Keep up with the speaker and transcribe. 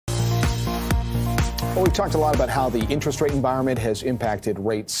Well, we've talked a lot about how the interest rate environment has impacted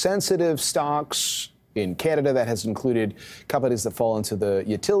rate-sensitive stocks. In Canada, that has included companies that fall into the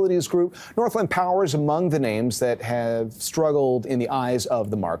utilities group. Northland Power is among the names that have struggled in the eyes of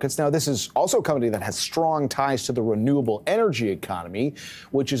the markets. Now, this is also a company that has strong ties to the renewable energy economy,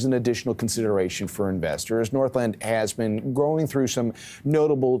 which is an additional consideration for investors. Northland has been going through some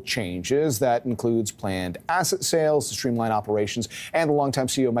notable changes. That includes planned asset sales to streamline operations, and the longtime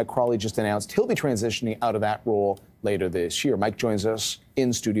CEO, Mike Crawley, just announced he'll be transitioning out of that role later this year. Mike joins us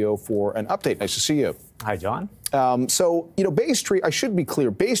in studio for an update. Nice to see you. Hi, John. Bay Street, I should be clear,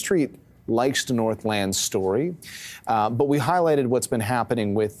 Bay Street likes the Northland story, but we highlighted what's been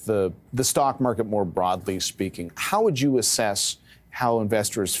happening with the stock market more broadly speaking. How would you assess how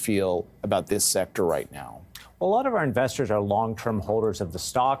investors feel about this sector right now? Well, a lot of our investors are long-term holders of the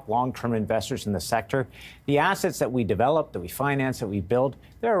stock, long-term investors in the sector. The assets that we develop, that we finance, that we build,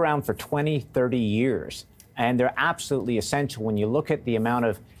 they're around for 20, 30 years. And they're absolutely essential. When you look at the amount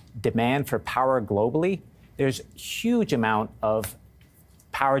of demand for power globally, there's a huge amount of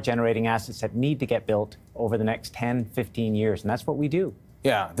power generating assets that need to get built over the next 10, 15 years. And that's what we do.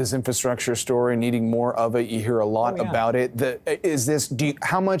 Yeah, this infrastructure story, needing more of it. You hear a lot about it.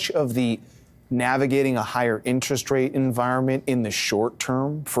 How much of the navigating a higher interest rate environment in the short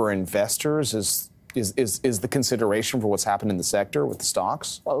term for investors is the consideration for what's happened in the sector with the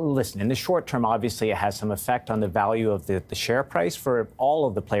stocks? Well, listen, in the short term, obviously, it has some effect on the value of the share price for all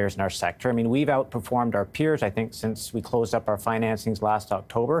of the players in our sector. I mean, we've outperformed our peers, I think, since we closed up our financings last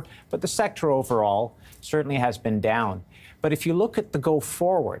October. But the sector overall certainly has been down. But if you look at the go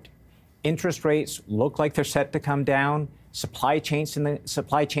forward, interest rates look like they're set to come down. Supply chain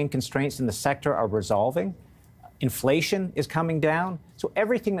constraints in the sector are resolving. Inflation is coming down. So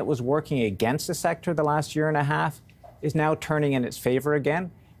everything that was working against the sector the last year and a half is now turning in its favor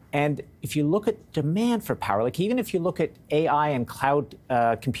again. And if you look at demand for power, like even if you look at AI and cloud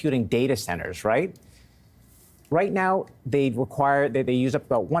computing data centers, right? Right now, they use up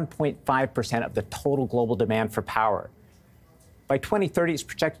about 1.5% of the total global demand for power. By 2030, it's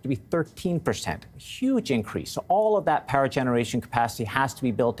projected to be 13%, a huge increase. So all of that power generation capacity has to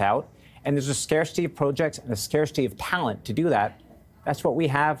be built out. And there's a scarcity of projects and a scarcity of talent to do that. That's what we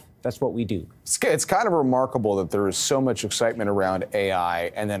have. That's what we do. It's kind of remarkable that there is so much excitement around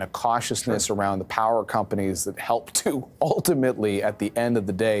AI and then a cautiousness around the power companies that help to ultimately, at the end of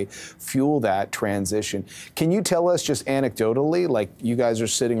the day, fuel that transition. Can you tell us just anecdotally, like you guys are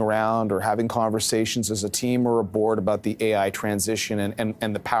sitting around or having conversations as a team or a board about the AI transition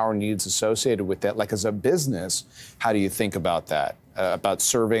and the power needs associated with that? Like as a business, how do you think about that? About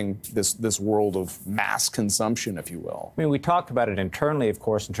serving this world of mass consumption, if you will? I mean, we talked about it internally, of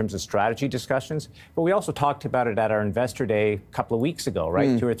course, in terms of strategy discussions, but we also talked about it at our investor day a couple of weeks ago,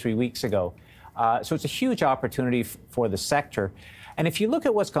 right? 2 or 3 weeks ago. So it's a huge opportunity for the sector. And if you look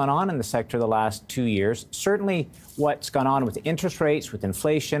at what's gone on in the sector the last 2 years, certainly what's gone on with interest rates, with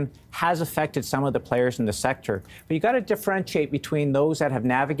inflation, has affected some of the players in the sector. But you've got to differentiate between those that have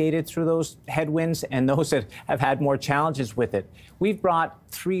navigated through those headwinds and those that have had more challenges with it. We've brought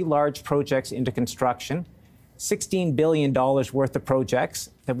 3 large projects into construction, $16 billion worth of projects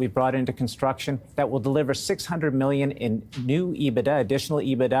that we brought into construction that will deliver $600 million in new EBITDA, additional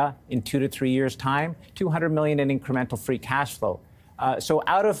EBITDA in 2 to 3 years' time, $200 million in incremental free cash flow. So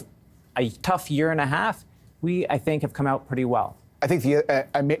out of a tough year and a half, we, I think, have come out pretty well. I think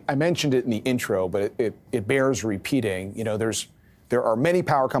I mentioned it in the intro, but it bears repeating. You know, there are many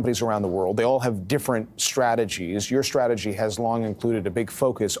power companies around the world. They all have different strategies. Your strategy has long included a big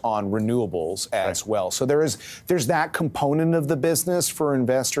focus on renewables as well. So there's that component of the business for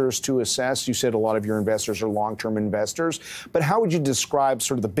investors to assess. You said a lot of your investors are long-term investors, but how would you describe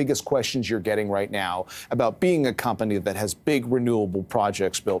sort of the biggest questions you're getting right now about being a company that has big renewable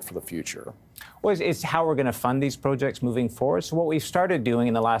projects built for the future? Well, it's how we're going to fund these projects moving forward. So what we've started doing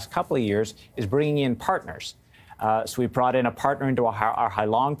in the last couple of years is bringing in partners. So we brought in a partner into our Hai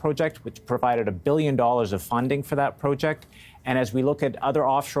Long project, which provided $1 billion of funding for that project. And as we look at other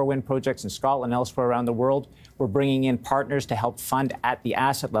offshore wind projects in Scotland and elsewhere around the world, we're bringing in partners to help fund at the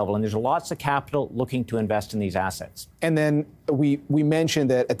asset level. And there's lots of capital looking to invest in these assets. And then we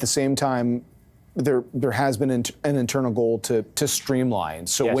mentioned that at the same time, there has been an internal goal to streamline.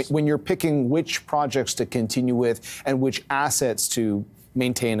 So when you're picking which projects to continue with and which assets to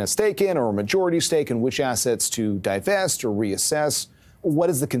maintain a stake in or a majority stake and which assets to divest or reassess,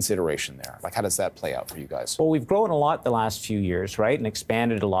 What is the consideration there? Like, how does that play out for you guys? Well, we've grown a lot the last few years, right, and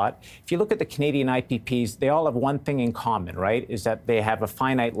expanded a lot. If you look at the Canadian IPPs, they all have one thing in common, right, is that they have a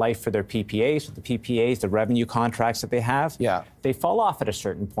finite life for their PPAs. So the PPAs, the revenue contracts that they have, they fall off at a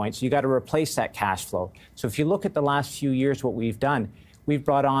certain point. So you got to replace that cash flow. So if you look at the last few years, what we've done, we've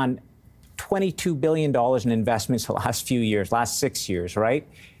brought on $22 billion in investments the last few years, last 6 years, right?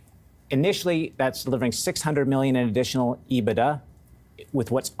 Initially, that's delivering $600 million in additional EBITDA.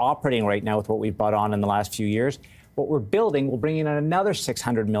 With what's operating right now, with what we've brought on in the last few years, what we're building will bring in another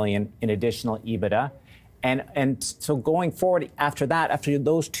 $600 million in additional EBITDA. And so going forward after that, after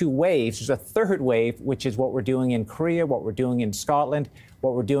those two waves, there's a third wave, which is what we're doing in Korea, what we're doing in Scotland,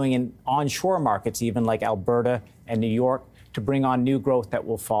 what we're doing in onshore markets, even like Alberta and New York, to bring on new growth that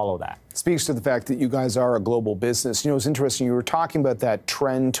will follow that. Speaks to the fact that you guys are a global business. You know, it's interesting. You were talking about that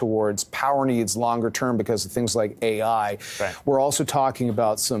trend towards power needs longer term because of things like AI. Right. We're also talking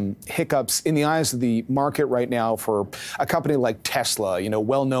about some hiccups in the eyes of the market right now for a company like Tesla, you know,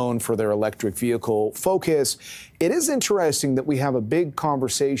 well known for their electric vehicle focus. It is interesting that we have a big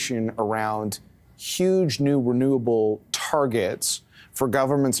conversation around huge new renewable targets for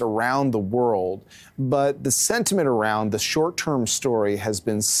governments around the world, but the sentiment around the short-term story has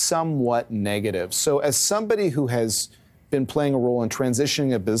been somewhat negative. So as somebody who has been playing a role in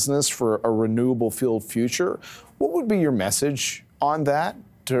transitioning a business for a renewable fueled future, what would be your message on that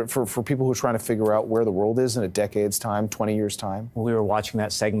for people who are trying to figure out where the world is in a decade's time, 20 years' time? We were watching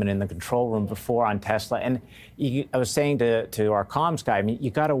that segment in the control room before on Tesla, and I was saying to our comms guy, I mean,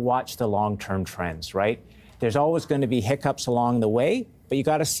 you got to watch the long-term trends, right? There's always going to be hiccups along the way, but you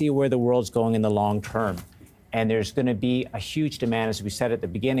got to see where the world's going in the long term. And there's going to be a huge demand, as we said at the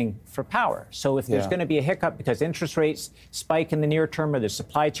beginning, for power. So if there's going to be a hiccup because interest rates spike in the near term or there's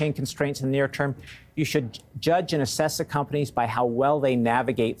supply chain constraints in the near term, you should judge and assess the companies by how well they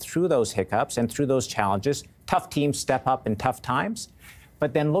navigate through those hiccups and through those challenges. Tough teams step up in tough times.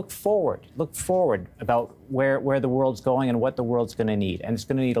 But then look forward about where the world's going and what the world's going to need. And it's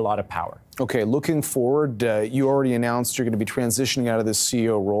going to need a lot of power. Okay, looking forward, you already announced you're going to be transitioning out of this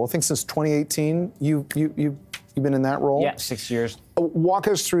CEO role. I think since 2018, you've been in that role? Yeah, 6 years. Walk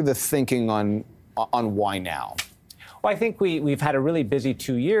us through the thinking on why now. Well, I think we've had a really busy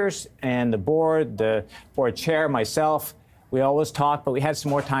 2 years, and the board chair, myself, we always talk, but we had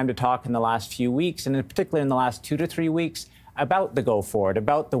some more time to talk in the last few weeks, and in particular in the last 2 to 3 weeks, about the go forward,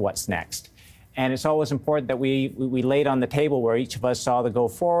 about the what's next. And it's always important that we laid on the table where each of us saw the go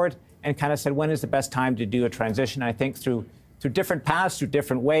forward and kind of said, when is the best time to do a transition? I think through different paths, through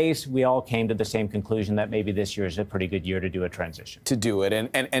different ways, we all came to the same conclusion that maybe this year is a pretty good year to do a transition. To do it. And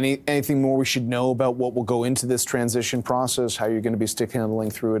anything more we should know about what will go into this transition process, how you're going to be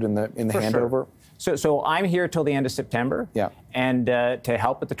handling through it in the handover? Sure. So I'm here till the end of September, and to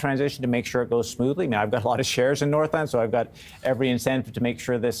help with the transition, to make sure it goes smoothly. Now, I've got a lot of shares in Northland, so I've got every incentive to make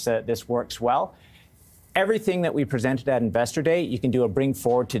sure this works well. Everything that we presented at Investor Day, you can do a bring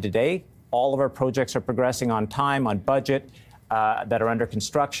forward to today. All of our projects are progressing on time, on budget, that are under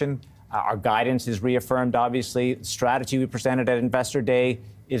construction. Our guidance is reaffirmed, obviously. The strategy we presented at Investor Day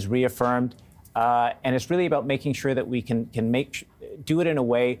is reaffirmed. And it's really about making sure that we can do it in a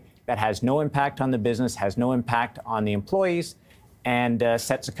way that has no impact on the business, has no impact on the employees, and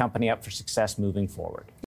sets the company up for success moving forward.